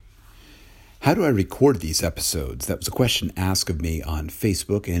How do I record these episodes? That was a question asked of me on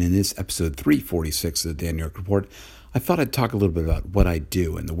Facebook, and in this episode 346 of the Dan York Report, I thought I'd talk a little bit about what I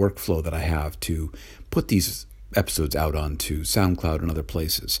do and the workflow that I have to put these episodes out onto SoundCloud and other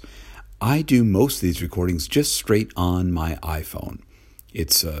places. I do most of these recordings just straight on my iPhone.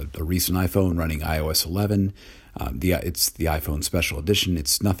 It's a recent iPhone running iOS 11. It's the iPhone Special Edition.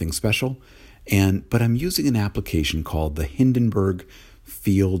 It's nothing special, but I'm using an application called the Hindenburg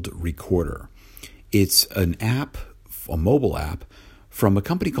Field Recorder. It's an app, a mobile app, from a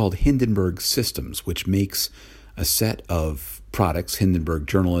company called Hindenburg Systems, which makes a set of products, Hindenburg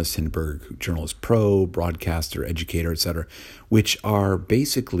Journalist, Hindenburg Journalist Pro, Broadcaster, Educator, etc., which are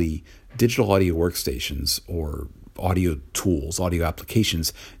basically digital audio workstations or audio tools, audio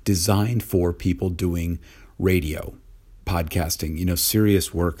applications designed for people doing radio, podcasting,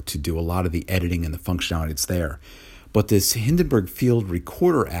 serious work to do a lot of the editing and the functionality that's there. But this Hindenburg Field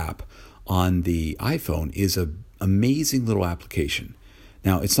Recorder app on the iPhone is an amazing little application.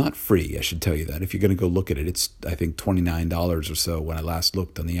 Now, it's not free, I should tell you that. If you're going to go look at it, it's, I think, $29 or so when I last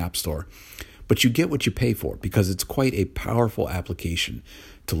looked on the App Store. But you get what you pay for because it's quite a powerful application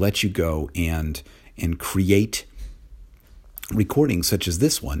to let you go and create recordings such as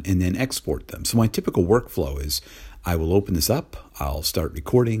this one and then export them. So my typical workflow is I will open this up, I'll start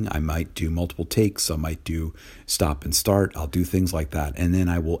recording, I might do multiple takes, I might do stop and start, I'll do things like that, and then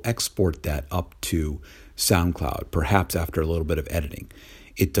I will export that up to SoundCloud, perhaps after a little bit of editing.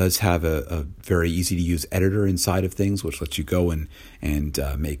 It does have a very easy-to-use editor inside of things, which lets you go and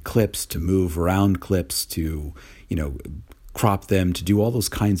make clips, to move around clips, to crop them, to do all those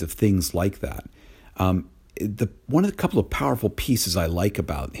kinds of things like that. One of the couple of powerful pieces I like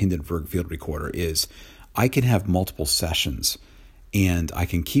about Hindenburg Field Recorder is I can have multiple sessions and I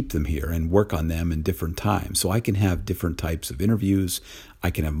can keep them here and work on them in different times. So I can have different types of interviews.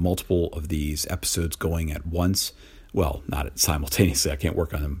 I can have multiple of these episodes going at once. Well, not simultaneously. I can't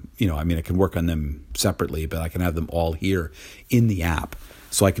work on them. I can work on them separately, but I can have them all here in the app.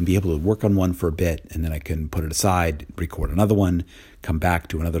 So I can be able to work on one for a bit, and then I can put it aside, record another one, come back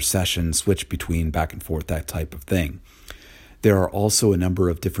to another session, switch between back and forth, that type of thing. There are also a number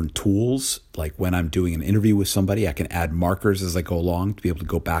of different tools, like when I'm doing an interview with somebody, I can add markers as I go along to be able to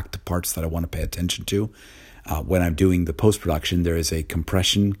go back to parts that I want to pay attention to. When I'm doing the post-production, there is a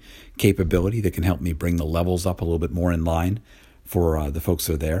compression capability that can help me bring the levels up a little bit more in line for the folks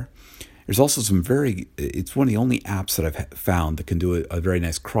that are there. There's also it's one of the only apps that I've found that can do a very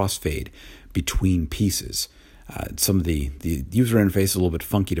nice crossfade between pieces. Some of the user interface is a little bit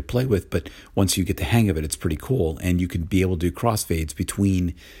funky to play with, but once you get the hang of it, it's pretty cool. And you can be able to do crossfades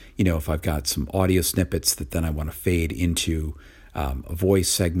between, if I've got some audio snippets that then I want to fade into a voice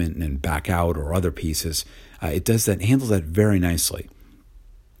segment and then back out or other pieces. It does that, handles that very nicely.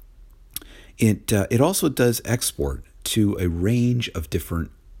 It also does export to a range of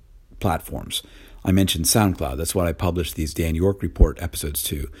different platforms. I mentioned SoundCloud. That's what I publish these Dan York Report episodes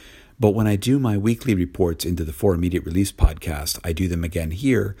to. But when I do my weekly reports into the For Immediate Release podcast, I do them again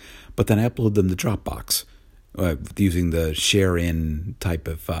here, but then I upload them to Dropbox using the share-in type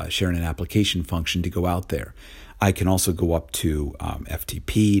of share-in application function to go out there. I can also go up to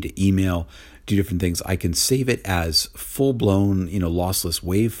FTP, to email, do different things. I can save it as full-blown, lossless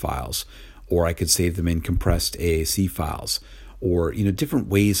WAV files, or I could save them in compressed AAC files, or different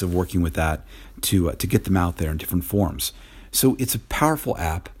ways of working with that to get them out there in different forms. So it's a powerful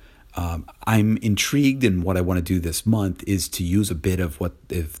app. I'm intrigued, and what I want to do this month is to use a bit of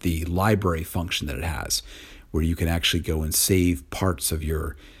the library function that it has, where you can actually go and save parts of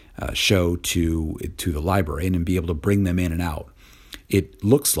your show to the library and be able to bring them in and out. It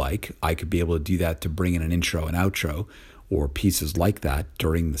looks like I could be able to do that to bring in an intro and outro or pieces like that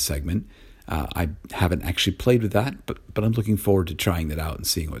during the segment. I haven't actually played with that, but I'm looking forward to trying that out and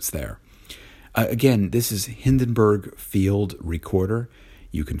seeing what's there. Again, this is Hindenburg Field Recorder.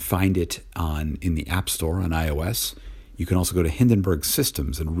 You can find it in the App Store on iOS. You can also go to Hindenburg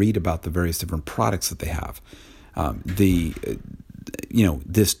Systems and read about the various different products that they have.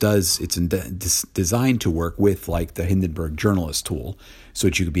 It's designed to work with like the Hindenburg Journalist tool, so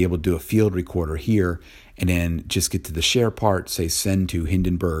that you could be able to do a field recorder here and then just get to the share part, say send to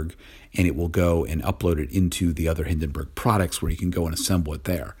Hindenburg, and it will go and upload it into the other Hindenburg products where you can go and assemble it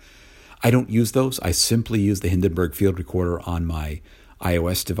there. I don't use those. I simply use the Hindenburg Field Recorder on my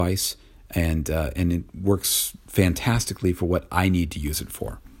iOS device, and it works fantastically for what I need to use it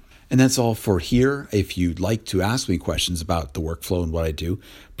for. And that's all for here. If you'd like to ask me questions about the workflow and what I do,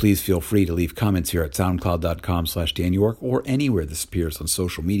 please feel free to leave comments here at soundcloud.com/DanYork or anywhere this appears on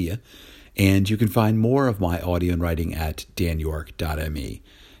social media. And you can find more of my audio and writing at danyork.me.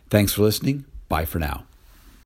 Thanks for listening. Bye for now.